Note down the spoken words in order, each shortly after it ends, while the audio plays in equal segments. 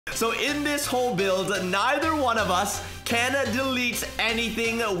So in this whole build, neither one of us can delete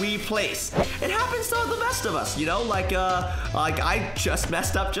anything we place. It happens to the best of us, you know, like I just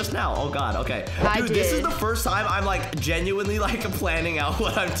messed up just now. Oh God, okay. Dude, this is the first time I'm like genuinely like planning out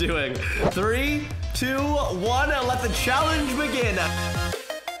what I'm doing. 3, 2, 1, and let the challenge begin.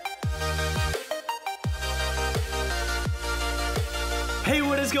 Hey,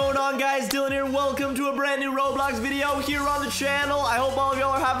 what is going on, guys? Dylan here. Welcome to a brand new Roblox video here on the channel. I hope all of y'all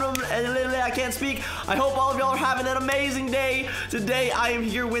are having I hope all of y'all are having an amazing day. Today, I am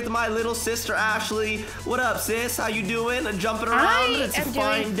here with my little sister, Ashley. What up, sis? How you doing? Jumping around? It's a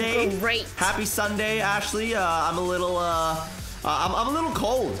fine day. Great. Happy Sunday, Ashley. I'm a little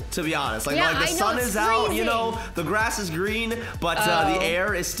cold, to be honest. Like the sun is out, you know, the grass is green, but the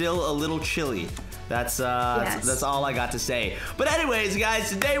air is still a little chilly. That's all I got to say. But anyways, guys,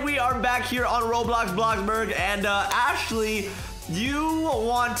 today we are back here on Roblox BLOXBURG, and Ashley, you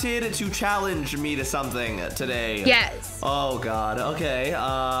wanted to challenge me to something today. Yes. Oh God. Okay.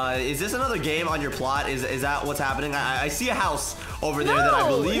 Is this another game on your plot? Is that what's happening? I see a house over there that I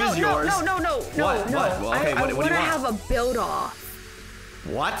believe is yours. No. What? Well, okay, what do you want? I want to have a build off.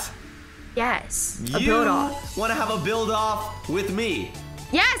 What? Yes. A build off. You want to have a build off with me?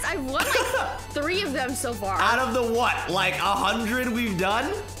 Yes, I've won like 3 of them so far. Out of the what? Like 100 we've done?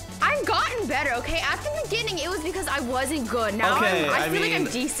 I've gotten better, okay? At the beginning, it was because I wasn't good. Now I feel like I'm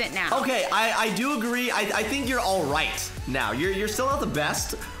decent now. Okay, I do agree. I think you're all right now. You're still not the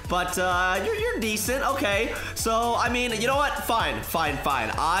best, but you're decent. Okay, so I mean, you know what? Fine.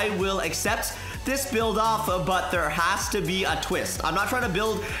 I will accept this build off, but there has to be a twist. I'm not trying to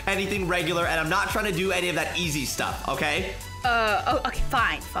build anything regular, and I'm not trying to do any of that easy stuff. Okay? Okay,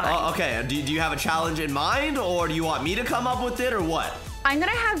 fine. Okay, do you have a challenge in mind, or do you want me to come up with it, or what? I'm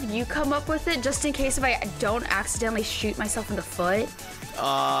gonna have you come up with it just in case if I don't accidentally shoot myself in the foot.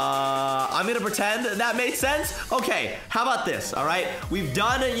 I'm gonna pretend that made sense. Okay, how about this, all right? We've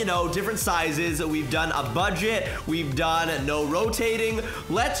done, you know, different sizes. We've done a budget. We've done no rotating.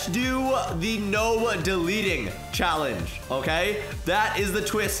 Let's do the no deleting challenge, okay? That is the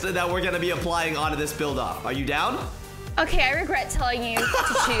twist that we're gonna be applying onto this build-off. Are you down? Okay, I regret telling you to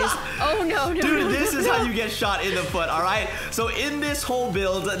choose. Oh, no. Dude, this is how you get shot in the foot, all right? So in this whole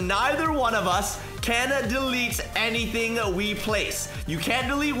build, neither one of us can delete anything we place. You can't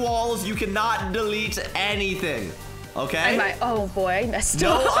delete walls. You cannot delete anything, okay? Oh, boy, I messed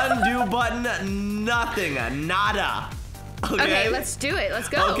up. No undo button, nothing, nada. Okay, let's do it. Let's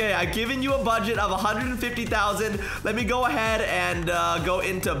go. Okay, I've given you a budget of 150,000. Let me go ahead and go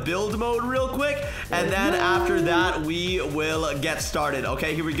into build mode real quick, and then after that, we will get started.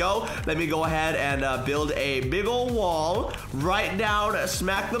 Okay, here we go. Let me go ahead and build a big old wall right down,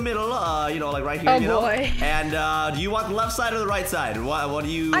 smack the middle. You know, like right here. You know? Boy. And do you want the left side or the right side? What do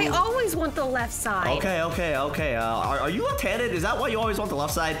you? I always want the left side. Okay. Are you left-handed? Is that why you always want the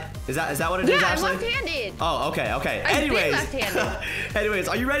left side? Is that what it is, Ashley? Yeah, I'm left-handed. Oh, okay. Anyways,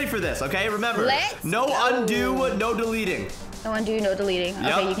 are you ready for this? Okay, remember, no undo, no deleting. No undo, no deleting.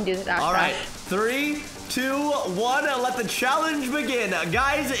 Yep. Okay, you can do this after. All right, 3, 2, 1, and let the challenge begin.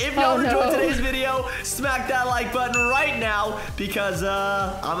 Guys, if y'all enjoyed today's video, smack that like button right now, because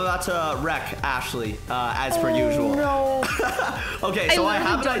I'm about to wreck Ashley, as per usual. No. Okay, so I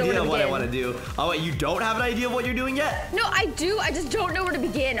have an idea of what I want to do. Oh, wait, you don't have an idea of what you're doing yet? No, I do. I just don't know where to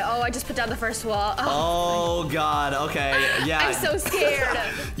begin. Oh, I just put down the first wall. Oh God. Okay. Yeah. I'm so scared.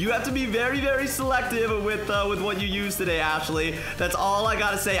 You have to be very, very selective with what you use today, Ashley. That's all I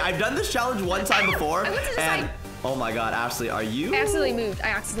gotta say. I've done this challenge one time before, and oh my God, Ashley, are you? I accidentally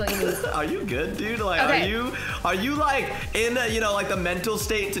moved. Are you good, dude? Like, are you like in you know, like the mental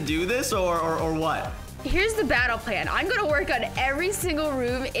state to do this, or what? Here's the battle plan. I'm gonna work on every single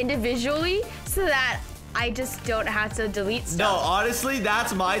room individually so that I just don't have to delete stuff. No, honestly,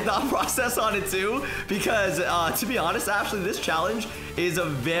 that's my thought process on it too. Because to be honest, Ashley, this challenge is a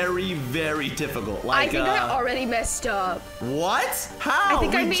very, very difficult. Like, I think I already messed up. What? How?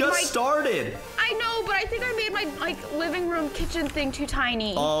 We just started. I know, but I think I made my living room kitchen thing too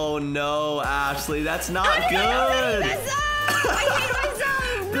tiny. Oh no, Ashley, that's not good. I hate myself.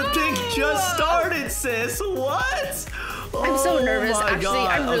 The thing just started, sis. What? I'm so nervous, actually.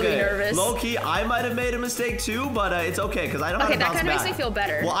 I'm really nervous. Low-key, I might have made a mistake too, but it's okay, because I know how to bounce back. Okay, that kind of makes me feel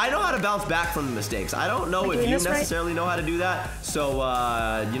better. Well, I know how to bounce back from the mistakes. I don't know if you necessarily know how to do that. So,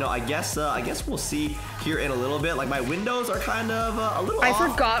 you know, I guess we'll see here in a little bit. Like, my windows are kind of a little off. I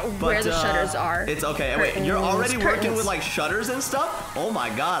forgot where the shutters are. It's okay. Wait, you're already working with, like, shutters and stuff? Oh, my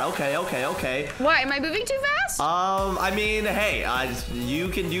God. Okay. Why? Am I moving too fast? I mean, hey, you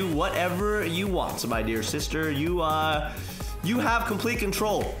can do whatever you want, my dear sister. you have complete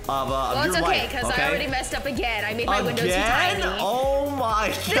control of well, your it's okay, life. because I already messed up again. I made my windows too tiny. Oh my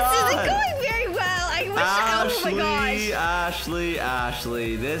god. This isn't going very well. I wish. Oh my gosh.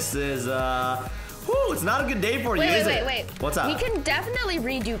 Ashley, this is whew, it's not a good day for you, is it? Wait. What's up? We can definitely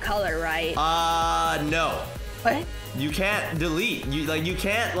redo color, right? No. What? You can't delete. You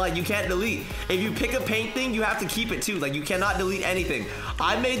can't delete. If you pick a paint thing, you have to keep it too. Like, you cannot delete anything.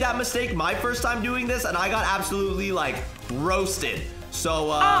 I made that mistake my first time doing this, and I got absolutely like roasted. So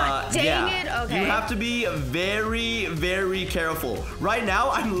dang it. Okay. You have to be very, very careful. Right now,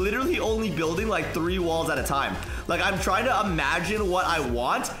 I'm literally only building like 3 walls at a time. Like, I'm trying to imagine what I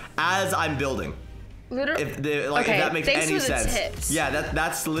want as I'm building. If that makes any sense. Tips. Yeah,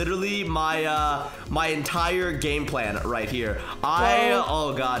 that's literally my my entire game plan right here.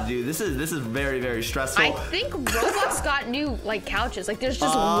 Oh god, dude, this is very, very stressful. I think Roblox got new like couches. Like there's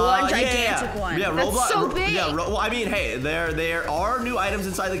just one gigantic one. Yeah, that's Roblox, so big. Yeah, well, I mean, hey, there are new items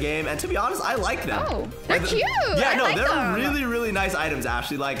inside the game, and to be honest, I like them. Oh, they're cute. Yeah, no, like they're them. really, really nice items,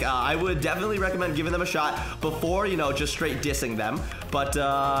 Ashley. Like, I would definitely recommend giving them a shot before, you know, just straight dissing them. But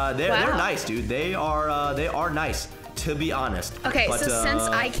they're nice, dude. They are nice, to be honest. Okay, but, so since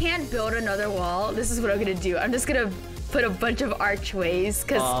I can't build another wall, this is what I'm gonna do. I'm just gonna put a bunch of archways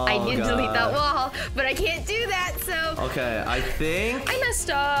because I need to delete that wall, but I can't do that, so. Okay, I think I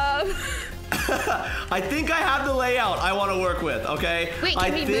messed up. I think I have the layout I want to work with. Okay. Wait,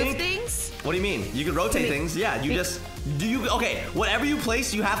 can we move things? What do you mean? You can rotate things. Yeah, okay, whatever you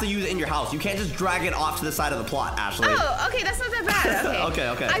place, you have to use it in your house. You can't just drag it off to the side of the plot, Ashley. Oh, okay, that's not that bad.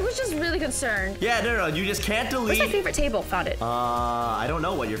 Okay. I was just really concerned. Yeah, no, you just can't delete. What's my favorite table? Found it. I don't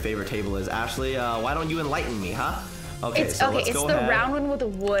know what your favorite table is, Ashley. Why don't you enlighten me, huh? Okay, it's so okay. Let's It's go the ahead. round one with the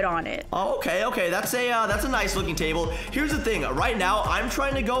wood on it. Oh, okay. That's a nice looking table. Here's the thing. Right now, I'm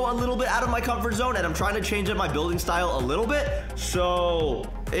trying to go a little bit out of my comfort zone, and I'm trying to change up my building style a little bit.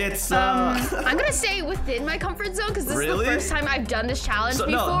 So it's I'm gonna stay within my comfort zone because this is the first time I've done this challenge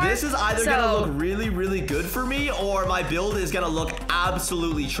before. No, this is either gonna look really, really good for me, or my build is gonna look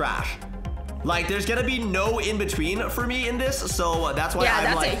absolutely trash. Like, there's gonna be no in-between for me in this, so that's why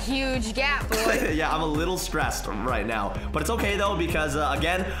I'm like... Yeah, that's a huge gap, boy. Yeah, I'm a little stressed right now. But it's okay, though, because,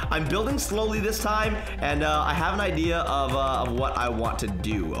 again, I'm building slowly this time, and I have an idea of what I want to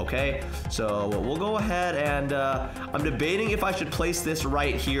do, okay? So we'll go ahead, and I'm debating if I should place this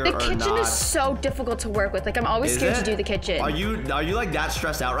right here or not. The kitchen is so difficult to work with. Like, I'm always scared to do the kitchen. Are you like, that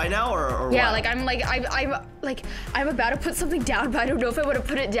stressed out right now, or yeah, what? I'm about to put something down, but I don't know if I want to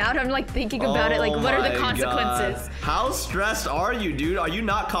put it down. I'm, like, thinking about it, like, what are the consequences? God. How stressed are you, dude? Are you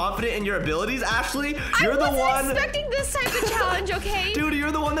not confident in your abilities, Ashley? You're the one. I wasn't expecting this type of challenge, okay? Dude,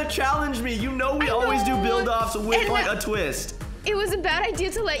 you're the one that challenged me. You know we always do build-offs with like a twist. It was a bad idea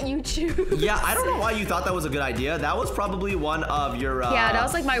to let you choose. Yeah, I don't know why you thought that was a good idea. That was probably one of your... yeah, that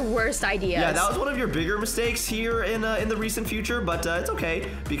was like my worst ideas. Yeah, that was one of your bigger mistakes here in the recent future, but it's okay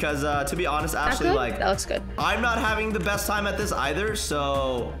because to be honest, Ashley, like... That looks good. I'm not having the best time at this either,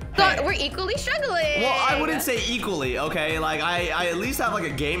 so... But we're equally struggling. Well, I wouldn't say equally, okay? Like, I at least have like a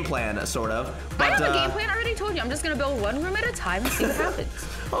game plan, sort of. But, I have a game plan, I already told you. I'm just gonna build one room at a time and see what happens.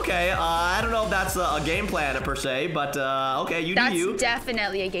 Okay, I don't know if that's a game plan per se, but okay, you do you. That's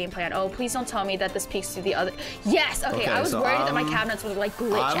definitely a game plan. Oh, please don't tell me that this peeks through the other. Yes, okay, I was worried that my cabinets would like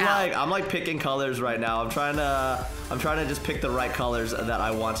glitch out. I'm like picking colors right now. I'm trying to just pick the right colors that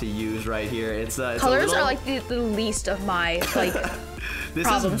I want to use right here. It's colors are like the least of my like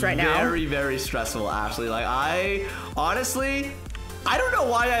problems right now. This is very, very stressful, Ashley. Like, honestly, I don't know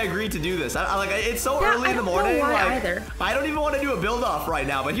why I agreed to do this. It's so early in the morning. I don't know why either. I don't even want to do a build-off right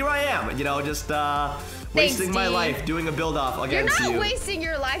now, but here I am, you know, just wasting my life doing a build-off against you. You're not wasting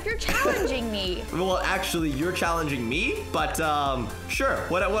your life, you're challenging me. Well, actually, you're challenging me, but sure,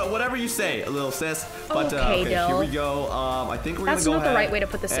 whatever you say, little sis. But okay, here we go. I think we're gonna go ahead. That's not the right way to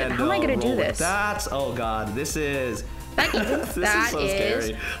put this in. How am I gonna do this? Oh God, this is... This is so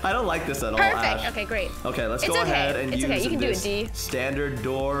scary. I don't like this at all, Perfect. Ash. Okay, great. Okay, let's go ahead and use You can do it, D. standard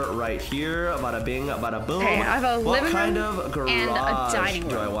door right here. Bada bing, bada boom. Okay, I have a living room kind of garage and a dining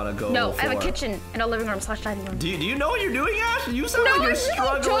room. do I want to go No, for? I have a kitchen and a living room / dining room. Do you know what you're doing, Ash? You sound like you're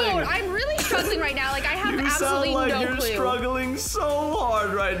struggling. No, I'm really struggling right now. Like, I have absolutely no clue. You sound like you're struggling so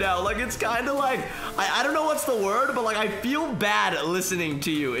hard right now. Like, it's kind of like, I don't know what's the word, but like, I feel bad listening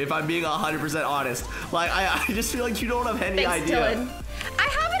to you, if I'm being 100% honest. Like, I just feel like you don't have any idea. Dylan. I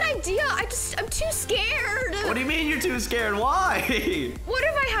have an idea. I'm too scared. What do you mean you're too scared? Why? What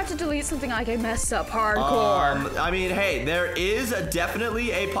if I have to delete something like I messed up hardcore? I mean, hey, there is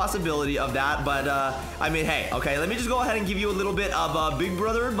definitely a possibility of that, but I mean, hey, okay, let me just go ahead and give you a little bit of big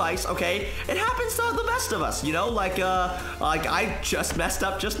brother advice, okay? It happens to the best of us, you know, like I just messed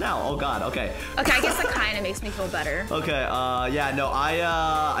up just now. Oh God, okay. Okay, I guess that kind of makes me feel better. Okay, yeah, no,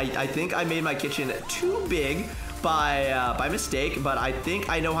 I think I made my kitchen too big by mistake, but I think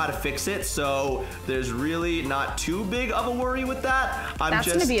I know how to fix it, so there's really not too big of a worry with that. That's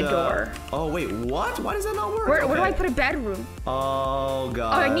gonna be a door. Oh wait, what? Why does that not work? Where do I put a bedroom? Oh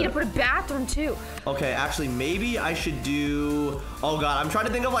God. Oh, I need to put a bathroom too. Okay, actually, maybe I should do. Oh God, I'm trying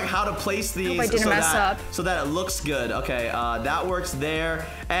to think of like how to place these so that it looks good. Okay, that works there.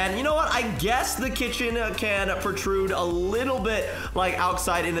 And you know what? I guess the kitchen can protrude a little bit like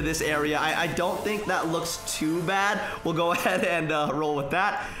outside into this area. I don't think that looks too bad. We'll go ahead and roll with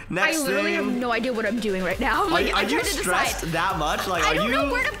that. Next thing. I literally have no idea what I'm doing right now. Like, are you stressed that much? Like, I don't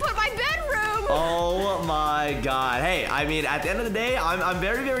know where to put my bedroom. Oh my God. Hey, I mean, at the end of the day, I'm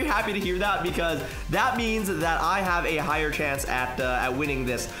very, very happy to hear that because that means that I have a higher chance at winning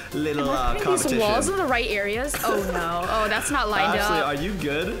this little competition. These walls in the right areas? Oh no. Oh, that's not lined Ashley, up. are you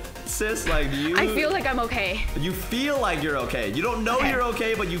good, sis? Like you? I feel like I'm okay. You feel like you're okay. You don't know you're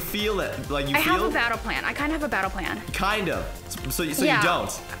okay, but you feel it. Like you I feel. have a battle plan. I kind of have a battle plan. Kind of. So you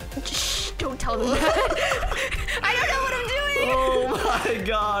don't. Shh, don't tell them that. I don't know what I'm doing. Oh my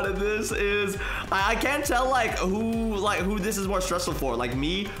God, this is. I can't tell like who this is more stressful for, like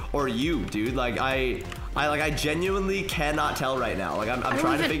me or you, dude. Like I genuinely cannot tell right now. Like I'm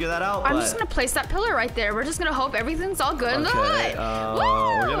trying to figure that out. I'm just gonna place that pillar right there. We're just gonna hope everything's all good in the hood.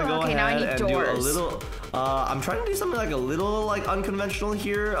 We're gonna go ahead now I need and doors. do a little. I'm trying to do something like a little like unconventional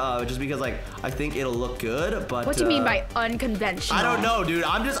here, just because like I think it'll look good. But what do you mean by unconventional? I don't know, dude.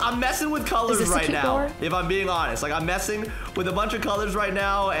 I'm messing with colors right now. Door? If I'm being honest, like I'm messing with a bunch of colors right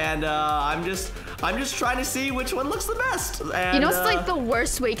now, and I'm just trying to see which one looks the best. And, you know, it's like the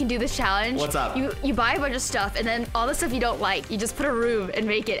worst way you can do this challenge. What's up? You buy a bunch of stuff, and then all the stuff you don't like, you just put a room and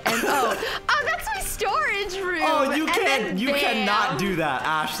make it. And oh, that's my storage room. Oh, you cannot do that,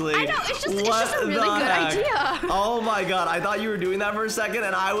 Ashley. I know, it's just a really good idea. Oh my God, I thought you were doing that for a second,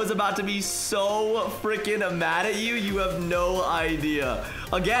 and I was about to be so freaking mad at you. You have no idea.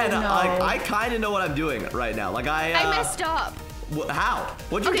 Again, I kind of know what I'm doing right now. Like I messed up. How?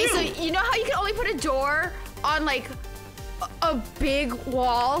 What'd you do? Okay, so you know how you can only put a door on like a big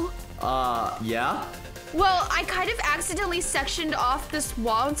wall? Yeah. Well, I kind of accidentally sectioned off this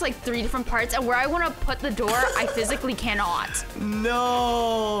wall into like 3 different parts, and where I want to put the door, I physically cannot.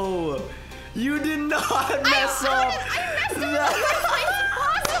 No, you did not mess up. I messed up in the worst place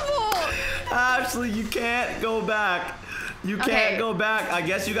possible. Ashley, you can't go back. You can't go back. I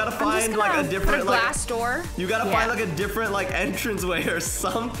guess you gotta find like a different glass door. You gotta find like a different like entranceway or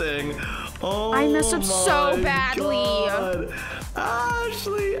something. Oh, I messed up so badly. God.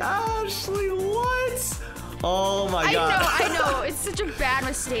 Ashley, what? Oh my God. I know. It's such a bad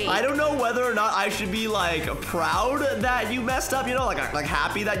mistake. I don't know whether or not I should be like proud that you messed up, you know, like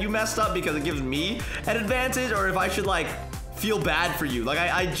happy that you messed up because it gives me an advantage, or if I should like feel bad for you. Like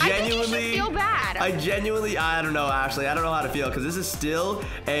I genuinely think you should feel bad. I don't know, Ashley. I don't know how to feel because this is still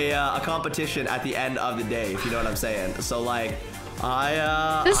a competition at the end of the day, if you know what I'm saying. So like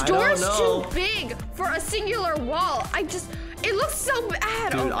this door is too big for a singular wall. It looks so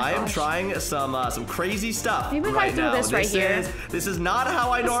bad. Dude, I am trying some crazy stuff Maybe right now. This is not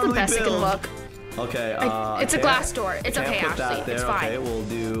how I normally build. This is the best it can look. Okay, it's a glass door. It's okay, Ashley. It's fine. Okay,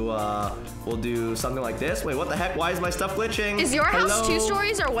 we'll do something like this. Wait, what the heck? Why is my stuff glitching? Is your house 2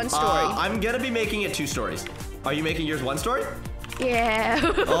 stories or 1 story? I'm gonna be making it 2 stories. Are you making yours 1 story? Yeah.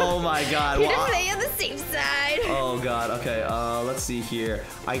 Oh my God. You're gonna play on the safe side. Oh God. Okay. Let's see here.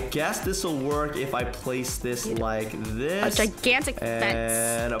 I guess this will work if I place this like this. A gigantic fence.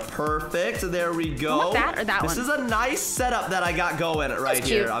 And perfect. There we go. You want that or that one? This is a nice setup that I got going right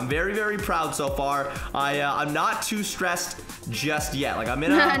here. I'm very, very proud so far. I'm not too stressed just yet. Like I'm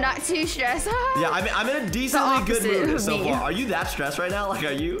in a not too stressed. Yeah, I'm in a decently good mood so far. Are you that stressed right now? Like,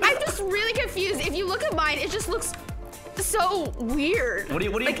 are you? I'm just really confused. If you look at mine, it just looks so weird.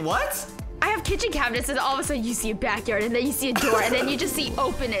 What? I have kitchen cabinets, and all of a sudden you see a backyard, and then you see a door, and then you just see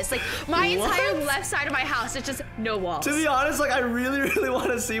openness. Like my entire left side of my house, it's just no walls. To be honest, like I really, really want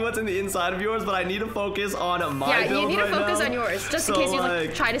to see what's in the inside of yours, but I need to focus on my build. Yeah, you need to focus now. on yours, just in case you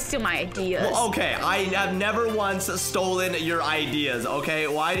like try to steal my ideas. Well, okay, I have never once stolen your ideas. Okay,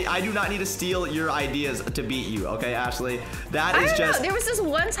 I do not need to steal your ideas to beat you. Okay, Ashley, that is just. There was this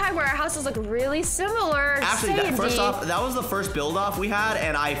one time where our houses look really similar. Actually, first off, that was the first build off we had,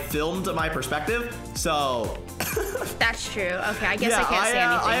 and I filmed my perspective, so That's true. Okay, I guess I can't say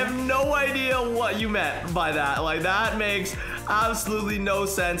anything. I have no idea what you meant by that. Like, that makes absolutely no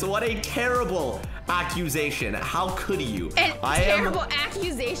sense. What a terrible accusation. How could you? An terrible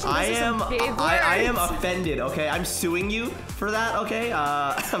accusation. I am offended, okay? I'm suing you for that, okay?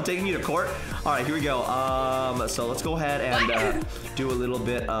 I'm taking you to court. All right, here we go. So let's go ahead and do a little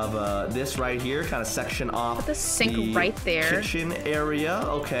bit of this right here, kind of section off. Put the sink right there. Kitchen area,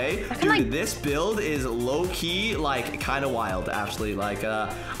 okay. Dude, this build is low-key, like, kind of wild, actually. Like,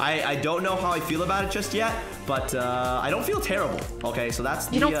 I don't know how I feel about it just yet, but I don't feel terrible. Okay, so that's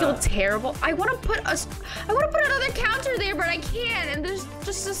the. You don't feel terrible? I want to put another counter there, but I can't, and there's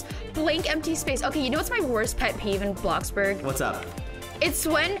just this blank empty space. Okay, you know what's my worst pet peeve in Bloxburg? What's up? It's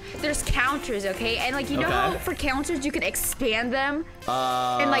when there's counters, okay? And like, you know how for counters you can expand them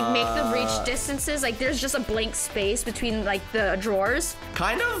and like make them reach distances? Like there's just a blank space between like the drawers.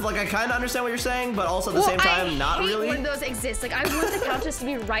 Kind of, like I kind of understand what you're saying, but also at the same time, not really. I hate when those exist. Like I want the counters to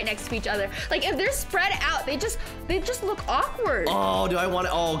be right next to each other. Like if they're spread out, they just look awkward. Oh, do I want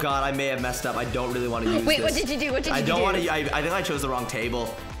to? Oh God, I may have messed up. I don't really want to use this. Wait, what did you do? What did you do? I don't want to. I think I chose the wrong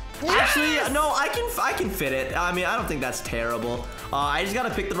table. Yes! Actually, no, I can fit it. I mean, I don't think that's terrible. I just gotta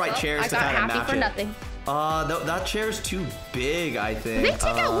pick the right chairs to kind of match it. I got happy for nothing. That chair's too big, I think. Did they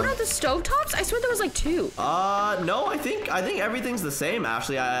take out one of the stovetops? I swear there was like 2. No, I think everything's the same,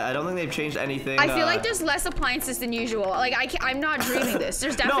 Ashley. I don't think they've changed anything. I feel like there's less appliances than usual. Like I'm not dreaming this.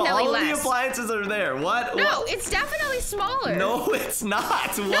 There's definitely less. No, all of the appliances are there. What? No, it's definitely smaller. No, it's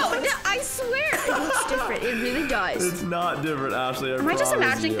not. What? No, I swear. It looks different. It really does. It's not different, Ashley. Am I just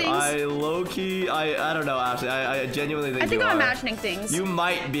imagining things? I low-key, I don't know, Ashley. I genuinely think I think I'm imagining things. You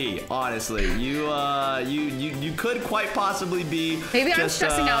might be, honestly. You could quite possibly be. Maybe I'm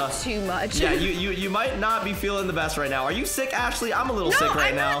stressing out too much. Yeah, you might not be feeling the best right now. Are you sick, Ashley? I'm a little sick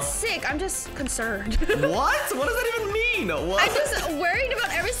right now. No, I'm not sick. I'm just concerned. What? What does that even mean? What? I'm just worried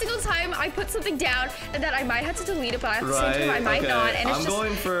about every single time I put something down and that I might have to delete it, but at the same time I might not, and it's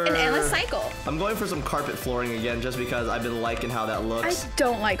just an endless cycle. I'm going for some carpet flooring again, just because I've been liking how that looks. I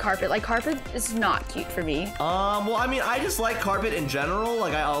don't like carpet. Like carpet is not cute for me. Well, I mean, I just like carpet in general.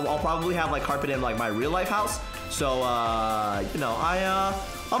 Like I'll probably have like carpet in like my real life house. So, you know,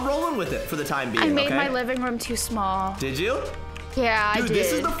 I'm rolling with it for the time being, I made my living room too small. Did you? Yeah, Dude, I did.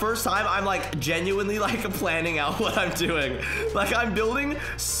 This is the first time I'm like genuinely like planning out what I'm doing. Like I'm building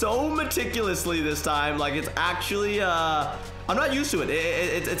so meticulously this time. Like it's actually, I'm not used to it.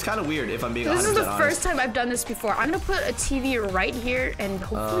 It's kind of weird if I'm being honest. This is the first time I've done this before. I'm gonna put a TV right here and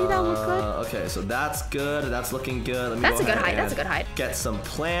hopefully that'll look good. Okay, so that's good. That's looking good. Let me That's a good height. That's a good height. Get some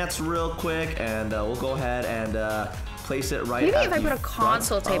plants real quick, and we'll go ahead and place it right. Maybe if I put a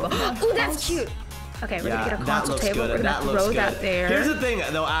console table. Oh, that's cute. Okay, we're gonna get a console table. We're gonna throw that there. Here's the thing,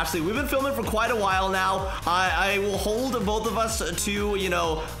 though, Ashley. We've been filming for quite a while now. I will hold both of us to, you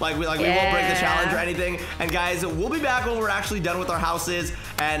know, like we won't break the challenge or anything. And guys, we'll be back when we're actually done with our houses,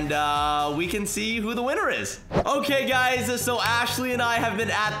 and we can see who the winner is. Okay, guys. So Ashley and I have been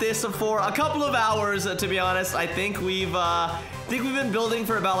at this for a couple of hours. To be honest, I think we've been building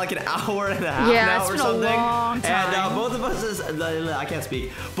for about like an hour and a half now or something. A long time. And both of us I can't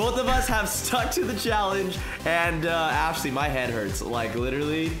speak. Both of us have stuck to the challenge, and Ashley, my head hurts. Like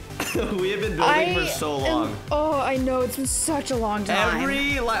literally, we have been building for so long. Oh, I know, it's been such a long time.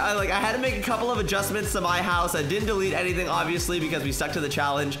 I had to make a couple of adjustments to my house. I didn't delete anything, obviously, because we stuck to the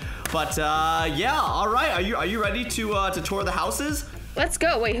challenge. But yeah, all right. Are you ready to tour the houses? Let's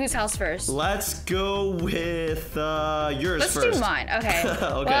go. Wait, whose house first? Let's go with yours first. Let's do mine. Okay.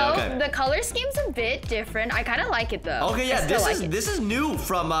 Okay. The color scheme's a bit different. I kind of like it though. Okay, yeah. This is new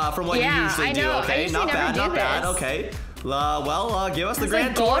from what you usually do. Okay, not bad. Okay. Well, give us the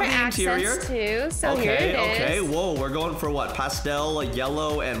grand tour of the interior. Too, so here it is. Okay. Whoa, we're going for what? Pastel,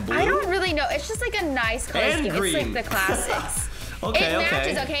 yellow, and blue. I don't really know. It's just like a nice color scheme. Green. It's like the classics. Okay. It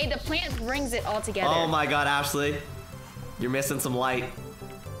matches. Okay. The plant brings it all together. Oh my God, Ashley. You're missing some light.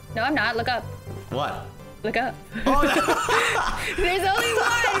 No, I'm not. Look up. What? Look up. Oh, There's only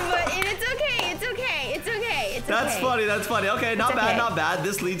one, but it's okay. It's okay. It's okay. It's okay. That's funny. That's funny. Okay, not bad. Not bad.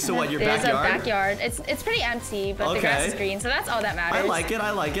 This leads to what? Your backyard? There's a backyard. It's pretty empty, but the grass is green, so that's all that matters. I like it.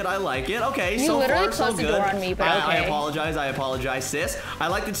 I like it. I like it. Okay, you so literally far so closed good. the door on me, but okay. I apologize, sis. I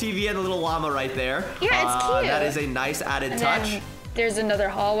like the TV and the little llama right there. Yeah, it's cute. That is a nice added touch. Then there's another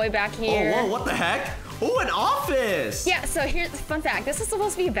hallway back here. Oh, whoa! What the heck? Oh, an office! Yeah, so here's the fun fact. This is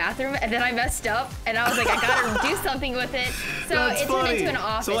supposed to be a bathroom, and then I messed up, and I was like, I gotta do something with it. So it turned into an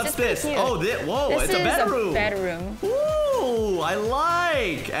office. So what's this? Cute. Oh, whoa, it's a bedroom. This is a bedroom. Ooh, Ooh, I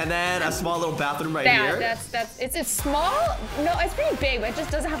like. And then a small little bathroom right here. It's small. No, it's pretty big, but it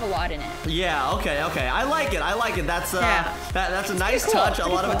just doesn't have a lot in it. Yeah, okay. I like it. That's that's a nice touch, a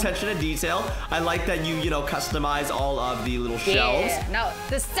lot of attention to detail. I like that you customize all of the little shelves. Yeah. No,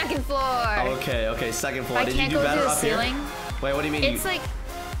 the second floor. Okay, second floor. Did you do go better to the up ceiling, here? Wait, what do you mean?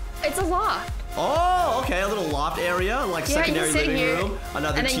 It's a loft. Oh, okay, a little loft area, like secondary living room,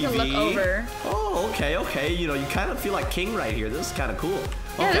 another and then TV. You can look over. Oh, okay. You kind of feel like king right here. This is kind of cool.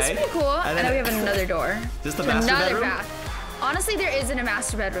 Yeah, this is pretty cool. And then we have another door. This the master bedroom? Bath. Honestly, there isn't a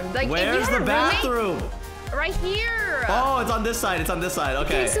master bedroom. Like, where's the bathroom? Right here. Oh, it's on this side.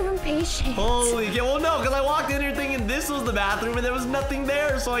 Okay. You're so impatient. Holy cow. Well, no, because I walked in here thinking this was the bathroom and there was nothing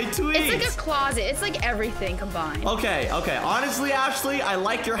there, so I tweaked. It's like a closet. It's like everything combined. Okay. Honestly, Ashley, I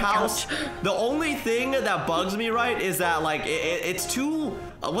like your house. Ouch. The only thing that bugs me, right, is that, like, it's too...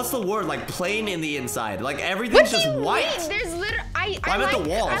 what's the word? Like, plain in the inside. Like, everything's just white. Mean? There's literally... I meant the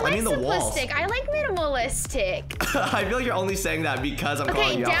walls. I mean the walls. I like minimalistic. I feel like you're only saying that because I'm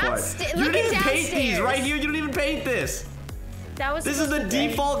calling you out for it. You didn't even paint these right here. You didn't even paint this. This is the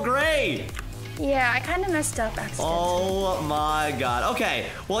default gray. Yeah, I kind of messed up accidentally. Oh my god. Okay.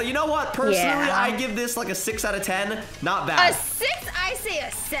 Well, you know what? Personally, I give this like a 6 out of 10. Not bad. A 6? I say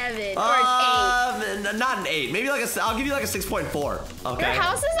a 7 or an 8. Not an 8. Maybe like I'll give you like a 6.4. Okay. Your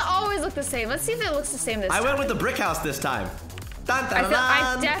houses always look the same. Let's see if it looks the same this time. I went with the brick house this time.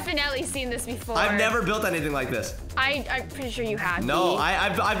 I've definitely seen this before. I've never built anything like this. I'm pretty sure you have. No,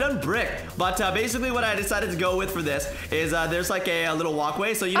 I've done brick, but basically what I decided to go with for this is there's like a little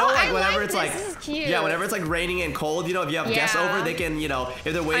walkway. So like whenever it's like, this is cute. Yeah, whenever it's like raining and cold, if you have guests over, they can if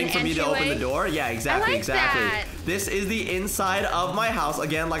they're waiting for me to open the door. Yeah, exactly. That. This is the inside of my house.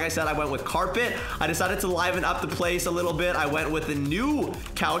 Again, like I said, I went with carpet. I decided to liven up the place a little bit. I went with the new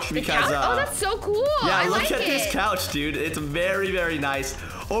couch because oh, that's so cool. Yeah, look at this couch, dude. It's very, very nice.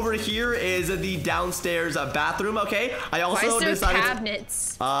 Over here is the downstairs bathroom. Okay, I also decided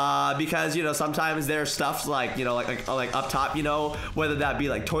cabinets. Because sometimes there's stuff like like up top. Whether that be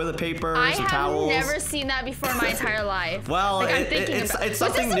like toilet paper, some towels. I have never seen that before in my entire life. Well, it's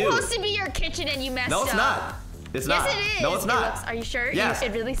something new. Was this supposed to be your kitchen and you messed up? No, it's not. It's not. Yes, it is. No, it's not. Are you sure? Yes.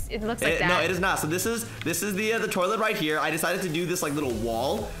 It looks like that. No, it is not. So this is the toilet right here. I decided to do this like little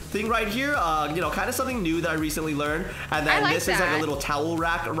wall thing right here. Kind of something new that I recently learned. And then this is like a little towel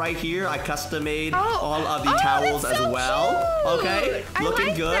rack right here. I custom made all of the towels as well. Cute. Okay,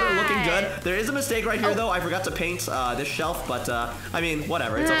 looking good. There is a mistake right here though. I forgot to paint this shelf, but I mean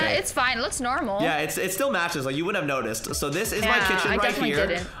whatever. It's okay. It's fine. It looks normal. Yeah, it still matches. Like you wouldn't have noticed. So this is my kitchen right here.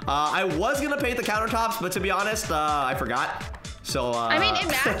 Didn't. I was gonna paint the countertops, but to be honest, I forgot. So I mean, it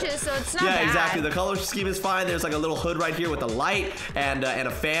matches, so it's not bad. Yeah, exactly. The color scheme is fine. There's like a little hood right here with a light and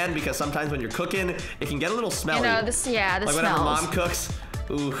a fan because sometimes when you're cooking, it can get a little smelly. The smells. Like whenever mom cooks.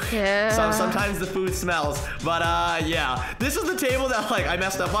 Ooh. Yeah. Sometimes the food smells, but yeah. This is the table that like I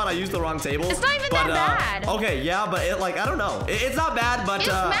messed up on. I used the wrong table. It's not even that bad. Okay, yeah, but I don't know. It's not bad, but it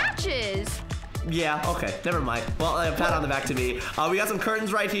matches. Yeah, okay, never mind. Well, a pat on the back to me. We got some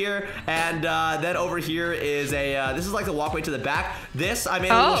curtains right here, and then over here is this is like the walkway to the back. This, I made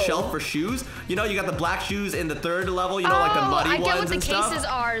a little shelf for shoes. You got the black shoes in the 3rd level, like the muddy ones and stuff. I get what the cases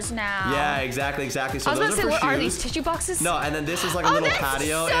are now. Yeah, exactly. So I was about to say, what are these, tissue boxes? No, and then this is like a little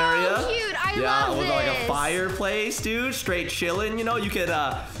patio area. Cute. I love with this. like a fireplace, dude. Straight chilling, you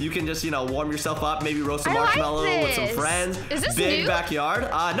can just, warm yourself up, maybe roast a marshmallow with some friends. Is this Big new? Backyard.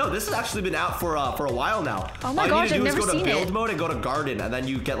 No, this has actually been out for a while now. Oh my gosh, I've never seen it. All you need to do is go to build mode and go to garden, and then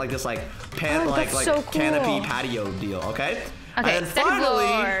you get like this canopy patio deal, okay? And then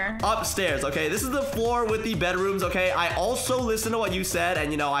finally, upstairs, okay? This is the floor with the bedrooms, okay? I also listened to what you said,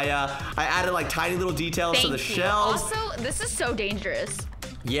 and I added like tiny little details to the shelves. Also, this is so dangerous.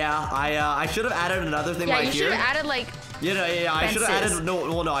 Yeah, I should have added another thing right here. Yeah, you should have added like I should have added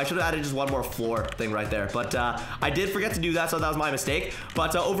I should have added just one more floor thing right there. But I did forget to do that, so that was my mistake.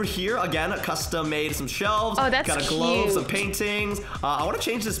 But over here again, custom made some shelves. Oh, that's got a globe, some paintings. I want to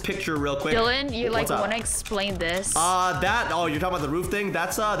change this picture real quick. Dylan, you want to explain this? You're talking about the roof thing?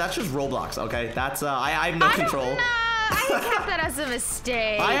 That's just Roblox, okay? That's I have no control. I kept that as a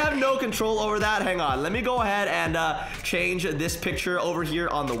mistake. I have no control over that. Hang on. Let me go ahead and change this picture over here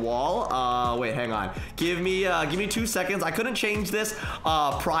on the wall. Wait, hang on. Give me 2 seconds. I couldn't change this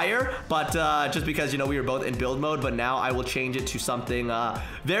prior, but just because we were both in build mode. But now I will change it to something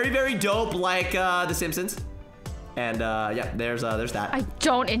very, very dope, like The Simpsons. And yeah, there's that. I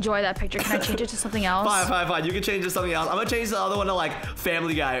don't enjoy that picture. Can I change it to something else? Fine. You can change it to something else. I'm gonna change the other one to like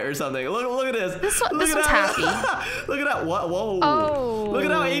Family Guy or something. Look at this. This one's happy. Look at that. Whoa. Oh. Look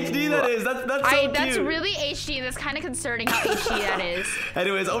at how HD that is. That's so cute. That's really HD. That's kind of concerning how HD that is.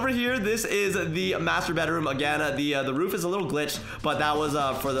 Anyways, over here, this is the master bedroom. Again, the roof is a little glitched, but that was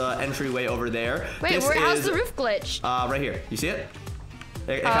for the entryway over there. Wait, how's the roof glitched? Right here. You see it?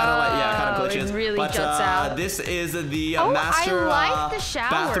 It kind of glitches. It really juts out. This is the master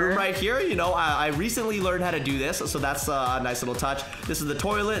bathroom right here. You know, I recently learned how to do this, so that's a nice little touch. This is the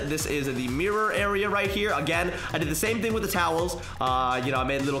toilet. This is the mirror area right here. Again, I did the same thing with the towels. You know, I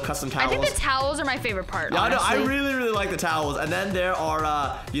made little custom towels. I think the towels are my favorite part. Yeah, I really like the towels. And then there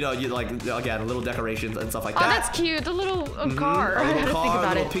are, you know, again, little decorations and stuff like that. Oh, that's cute. The little car. A little car, a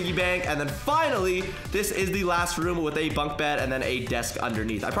little piggy bank. And then finally, this is the last room with a bunk bed and then a desk underneath.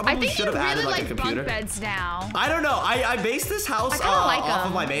 I probably should have added like a computer. Bunk beds now. I don't know. I based this house off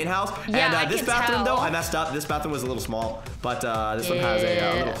of my main house. Yeah, and this bathroom though, I messed up. This bathroom was a little small, but this one has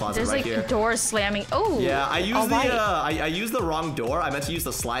a little closet right here. There's like doors slamming. Oh. Yeah, I used the wrong door. I meant to use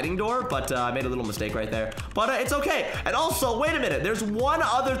the sliding door, but I made a little mistake right there. But it's okay. And also, wait a minute. There's one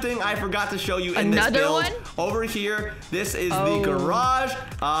other thing I forgot to show you in this build. Over here, this is the garage,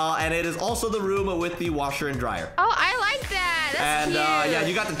 and it is also the room with the washer and dryer. Oh, I like that. That's cute. Yeah,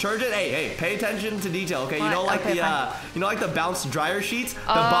 you got detergent. Hey, pay attention to detail, okay? You know, like the bounce dryer sheets. The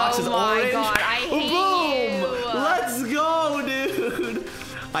box is orange. Oh my god, I hate you. Let's go, dude.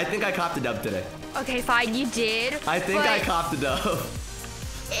 I think I copped a dub today. Okay, fine, you did. I think I copped a dub.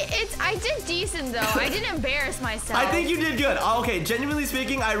 I did decent though. I didn't embarrass myself. I think you did good. Okay, genuinely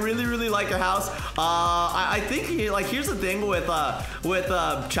speaking, I really like your house. I think like here's the thing with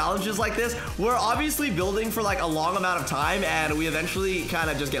challenges like this. We're obviously building for like a long amount of time, and we eventually kind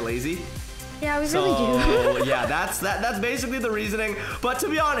of just get lazy. Yeah, we really do. Yeah, that's basically the reasoning. But to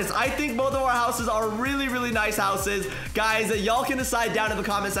be honest, I think both of our houses are really nice houses. Guys, y'all can decide down in the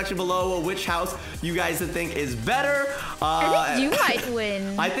comment section below which house you guys think is better. I think you might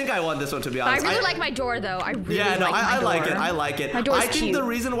win. I think I won this one, to be honest. I really like my door though. I like my door. I like it. My door's cute. I think the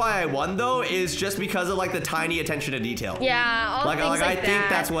reason why I won though is just because of like the tiny attention to detail. Yeah, all things like that. I think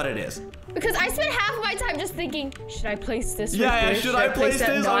that's what it is. Because I spent half of my time just thinking, should I place this? Yeah, should I place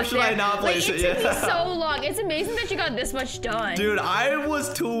this or should I not place it? It took me so long. It's amazing that you got this much done. Dude, I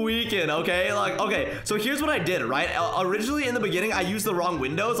was tweaking, okay? Like, okay, so here's what I did, right? Originally in the beginning, I used the wrong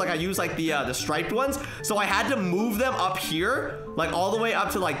windows. Like, I used like the striped ones. So I had to move them up here, like all the way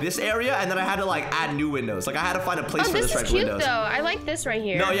up to like this area, and then I had to like add new windows. Like I had to find a place for the striped windows. This is cute though. I like this right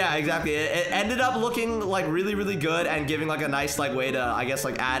here. No, yeah, exactly. It ended up looking like really good and giving like a nice like way to, I guess,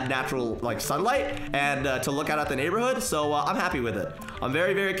 like add natural like sunlight and to look out at the neighborhood. So I'm happy with it. I'm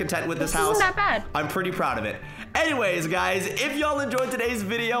very content with this house. Isn't that bad. I'm pretty proud of it. Anyways, guys, if y'all enjoyed today's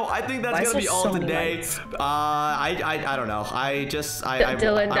video, I think that's gonna be all today. I don't know.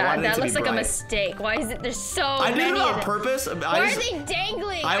 Dylan, that looks like a mistake. Why is it? There's so many. I did it on purpose. Why are they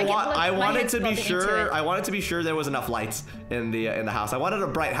dangling? I wanted to be sure. I wanted to be sure there was enough lights in the house. I wanted a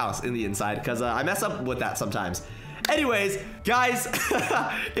bright house in the inside because I mess up with that sometimes. Anyways, guys,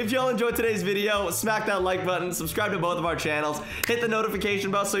 if y'all enjoyed today's video, smack that like button, subscribe to both of our channels, hit the notification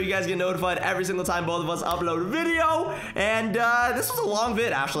bell so you guys get notified every single time both of us upload a video. And this was a long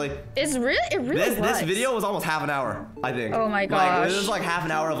vid, Ashley. It really was. This video was almost half an hour, I think. Oh my gosh. Like, it was like half an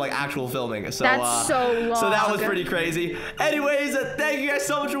hour of like actual filming. So that's so long. So that was pretty crazy. Anyways, thank you guys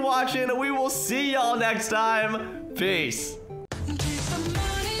so much for watching. We will see y'all next time. Peace.